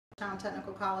Horry-Georgetown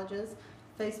Technical College's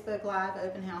Facebook Live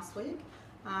Open House Week.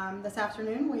 This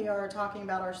afternoon we are talking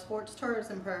about our sports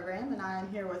tourism program, and I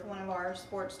am here with one of our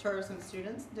sports tourism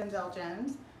students, Denzel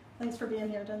Jones. Thanks for being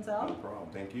here, Denzel. No problem.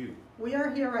 Thank you. We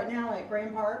are here right now at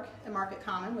Grand Park and Market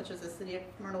Common, which is a City of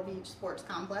Myrtle Beach sports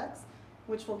complex,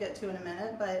 which we'll get to in a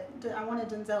minute. But I wanted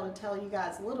Denzel to tell you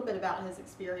guys a little bit about his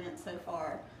experience so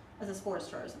far as a sports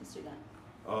tourism student.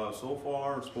 So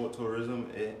far, sport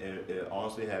tourism, it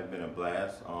honestly has been a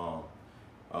blast.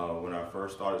 When I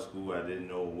first started school, I didn't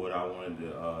know what I wanted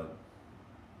to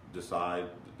decide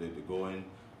to go in.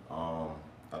 I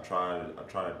tried a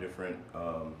lot of different.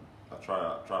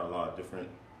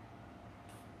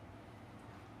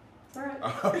 It's all right.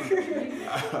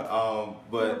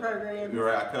 But you're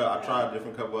right. I tried a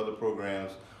different couple other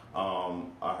programs.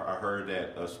 I heard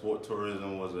that sport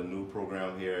tourism was a new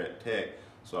program here at Tech,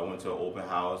 so I went to an open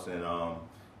house and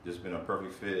just been a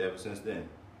perfect fit ever since then.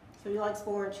 So you like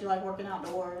sports, you like working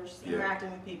outdoors, interacting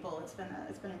with people. It's been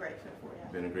a great fit for you.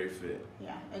 Been a great fit.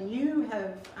 Yeah, and you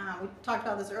have we talked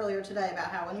about this earlier today about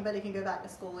how anybody can go back to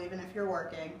school even if you're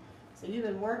working. So you've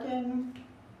been working,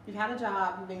 you've had a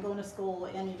job, you've been going to school,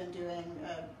 and you've been doing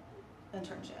an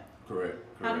internship. Correct.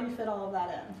 How do you fit all of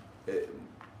that in?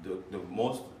 The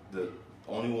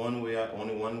only one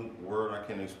word I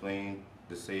can explain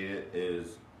to say it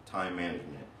is time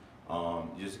management.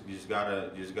 You just gotta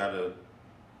do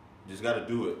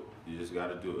it. You just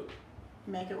gotta do it.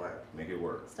 Make it work. Make it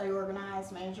work. Stay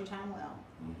organized, manage your time well.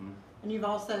 Mm-hmm. And you've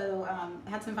also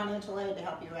had some financial aid to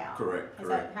help you out. Correct.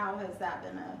 How has that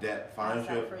been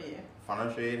for you?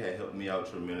 Financial aid had helped me out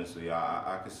tremendously.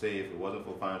 I could say if it wasn't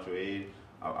for financial aid,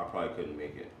 I probably couldn't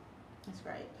make it. That's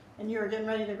great. And you were getting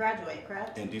ready to graduate,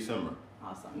 correct? In December.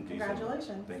 Awesome.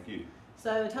 Congratulations. Thank you.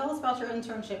 So tell us about your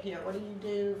internship here. What do you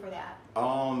do for that?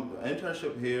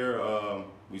 Internship here,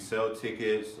 we sell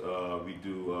tickets. We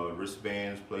do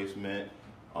wristbands placement.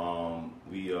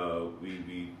 We're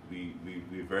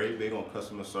very big on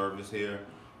customer service here.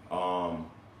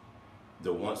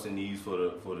 The wants and needs for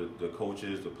the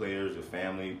coaches, the players, the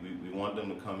family. We want them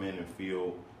to come in and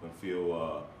feel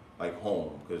like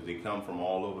home, because they come from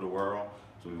all over the world.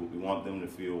 So we want them to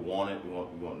feel wanted. We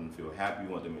want them to feel happy.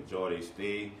 We want them to enjoy their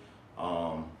stay.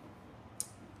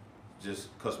 Just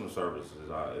customer service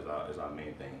is our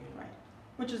main thing. Right.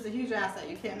 Which is a huge asset.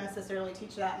 You can't necessarily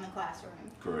teach that in the classroom.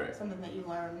 Correct. Something that you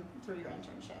learn through your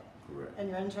internship. Correct. And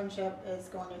your internship is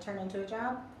going to turn into a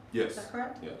job? Yes. Is that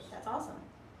correct? Yes. That's awesome.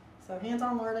 So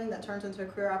hands-on learning that turns into a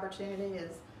career opportunity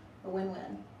is a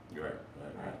win-win. Right.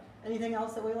 Anything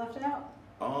else that we left out?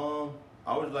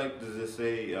 I would like to just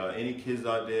say any kids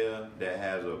out there that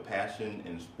has a passion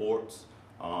in sports,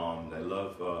 that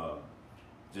love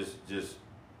just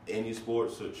any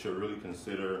sports, should really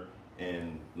consider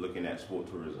in looking at sport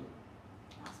tourism.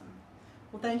 Awesome.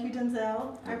 Well, thank you,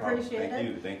 Denzel. I appreciate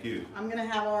it. Thank you. I'm going to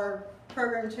have our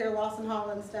program chair, Lawson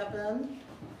Holland, step in.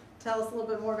 Tell us a little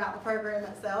bit more about the program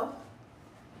itself.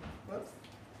 Whoops.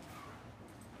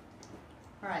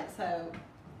 All right, so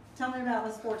tell me about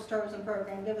the sports tourism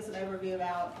program. Give us an overview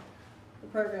about the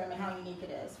program and how unique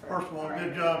it is. First of all,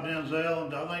 good job, Denzel.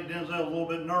 And I think Denzel's a little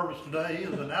bit nervous today. He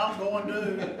is an outgoing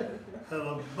dude, has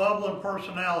a bubbling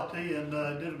personality, and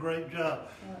did a great job.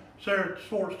 Sarah,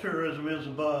 sports tourism is a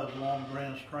buzz along the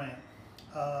Grand Strand.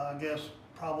 I guess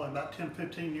probably about 10,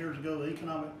 15 years ago, the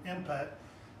economic impact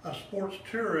of sports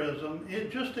tourism,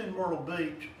 just in Myrtle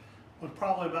Beach, was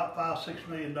probably about $5–6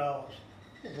 million.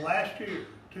 Last year,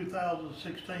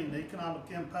 2016, the economic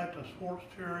impact of sports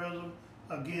tourism,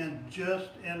 again, just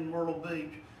in Myrtle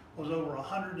Beach, was over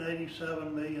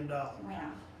 $187 million.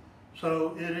 Wow.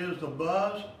 So it is the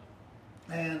buzz,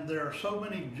 and there are so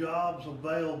many jobs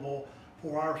available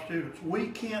for our students. We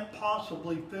can't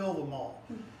possibly fill them all.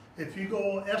 If you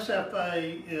go,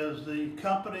 SFA is the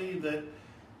company that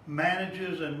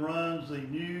manages and runs the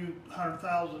new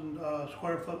 100,000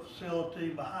 square foot facility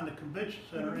behind the convention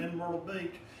center in Myrtle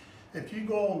Beach. If you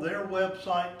go on their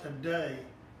website today,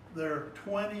 there are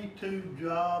 22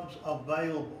 jobs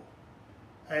available.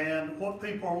 And what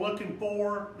people are looking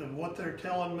for, and what they're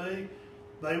telling me,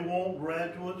 they want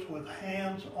graduates with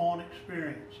hands-on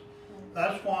experience.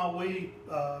 That's why we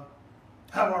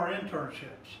have our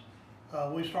internships.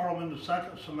 We start them in the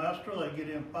second semester. They get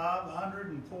in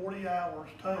 540 hours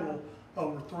total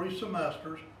over 3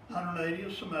 semesters, 180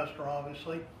 a semester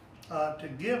obviously, to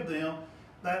give them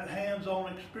that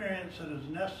hands-on experience that is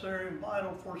necessary and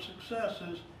vital for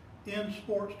successes in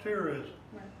sports tourism.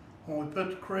 Right. When we put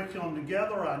the curriculum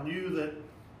together, I knew that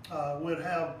we'd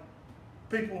have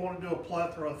people want to do a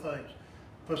plethora of things.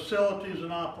 Facilities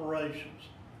and operations,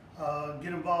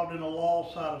 get involved in the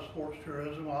law side of sports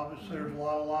tourism. Obviously, there's a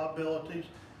lot of liabilities.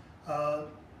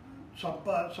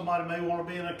 Somebody may want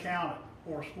to be an accountant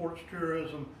or a sports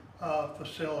tourism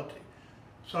facility.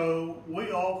 So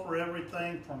we offer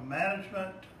everything from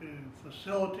management to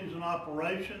facilities and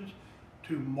operations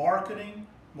to marketing.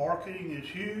 Marketing is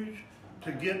huge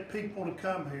to get people to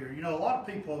come here. You know, a lot of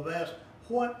people have asked,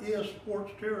 what is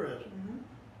sports tourism? Mm-hmm.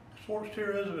 Sports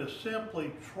tourism is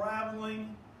simply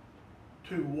traveling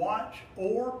to watch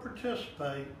or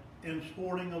participate in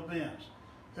sporting events.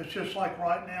 It's just like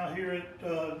right now here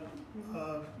at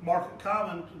Market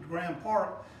Commons at Grand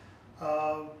Park.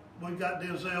 We've got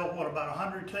Denzel, about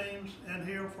 100 teams in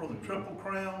here for the Triple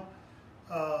Crown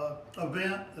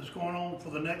event that's going on for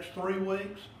the next 3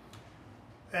 weeks.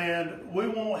 And we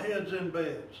want heads in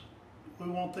beds. We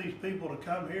want these people to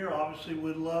come here. Obviously,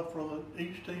 we'd love for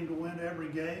each team to win every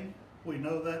game. We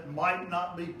know that might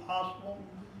not be possible,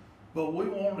 but we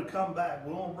want them to come back.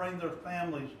 We want to bring their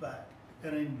families back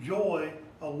and enjoy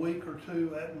a week or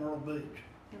 2 at Myrtle Beach.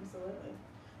 Absolutely.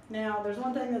 Now, there's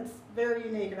one thing that's very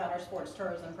unique about our sports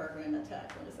tourism program at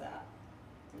Tech. What is that?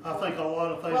 I think a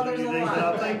lot of things Well, are there's a unique. lot.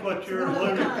 I think what you're It's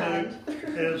one of a alluding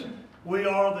to is we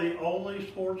are the only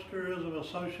sports tourism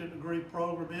associate degree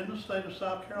program in the state of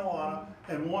South Carolina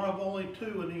and one of only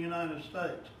 2 in the United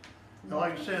States. And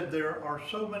like I said, there are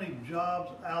so many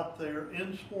jobs out there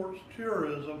in sports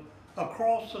tourism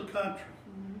across the country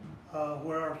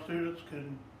where our students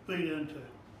can feed into.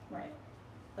 Right.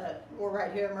 But we're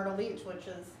right here at Myrtle Beach, which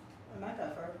is a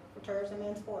mecca for tourism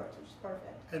and sports, which is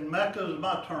perfect. And Mecca is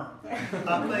my term.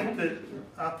 I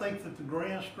think that the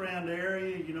Grand Strand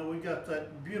area, you know, we got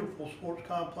that beautiful sports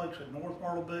complex at North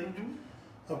Myrtle Beach.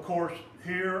 Of course,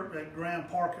 here at Grand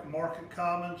Park at Market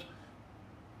Commons,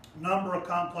 number of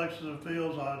complexes and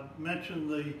fields. I mentioned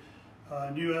the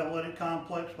new athletic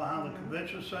complex behind the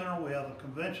convention center. We have the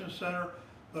convention center,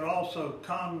 but also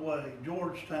Conway,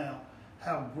 Georgetown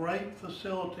have great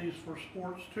facilities for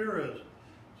sports tourism.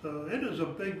 So it is a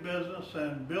big business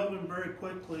and building very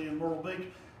quickly in Myrtle Beach.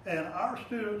 And our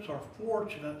students are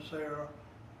fortunate, Sarah,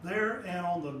 they're in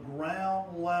on the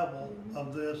ground level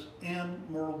of this in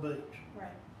Myrtle Beach. Right.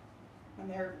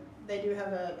 And they do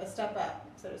have a step up,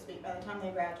 so to speak. By the time they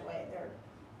graduate,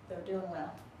 they're doing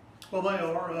well. Well, they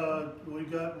are. We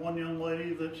got one young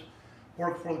lady that's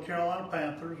worked for the Carolina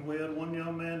Panthers. We had one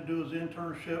young man do his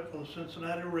internship for the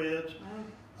Cincinnati Reds.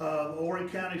 The Horry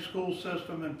County school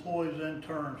system employs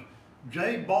interns.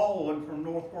 Jay Baldwin from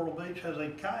North Myrtle Beach has a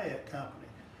kayak company.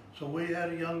 So we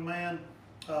had a young man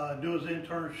do his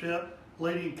internship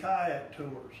leading kayak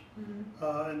tours.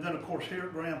 And then of course here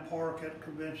at Grand Park at the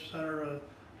Convention Center,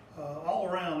 all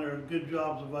around there are good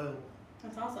jobs available.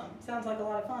 That's awesome. Sounds like a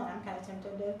lot of fun. I'm kind of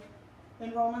tempted to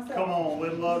enroll myself. Come on,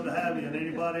 we'd love to have you. And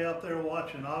anybody out there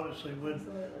watching, obviously, we'd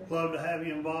Absolutely. love to have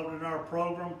you involved in our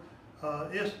program.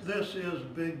 This is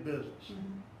big business.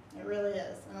 It really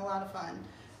is, and a lot of fun.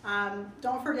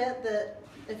 Don't forget that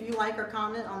if you like or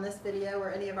comment on this video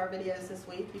or any of our videos this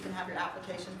week, you can have your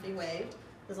application fee waived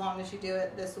as long as you do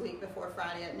it this week before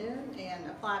Friday at noon and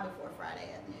apply before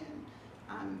Friday at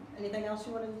noon. Anything else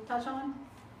you wanted to touch on?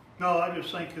 No, I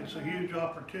just think it's a huge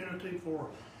opportunity for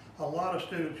a lot of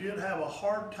students. You'd have a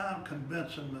hard time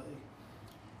convincing me.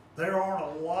 There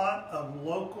aren't a lot of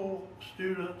local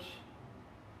students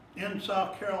in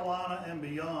South Carolina and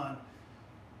beyond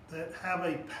that have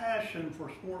a passion for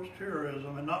sports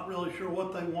tourism and not really sure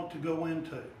what they want to go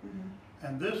into.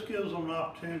 And this gives them an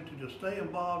opportunity to stay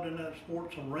involved in that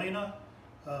sports arena,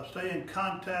 stay in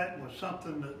contact with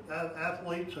something that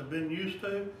athletes have been used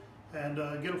to, and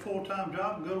get a full-time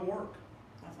job and go to work.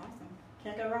 That's awesome.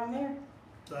 Can't go wrong there.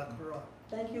 Exactly right.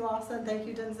 Thank you, Lawson. Thank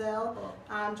you, Denzel.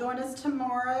 Join us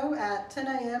tomorrow at 10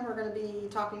 a.m. We're going to be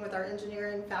talking with our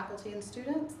engineering faculty and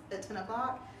students at 10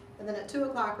 o'clock. And then at 2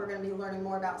 o'clock, we're going to be learning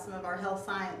more about some of our health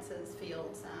sciences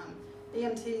fields,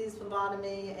 EMTs,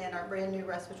 phlebotomy, and our brand new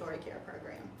respiratory care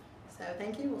program. So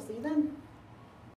thank you. We'll see you then.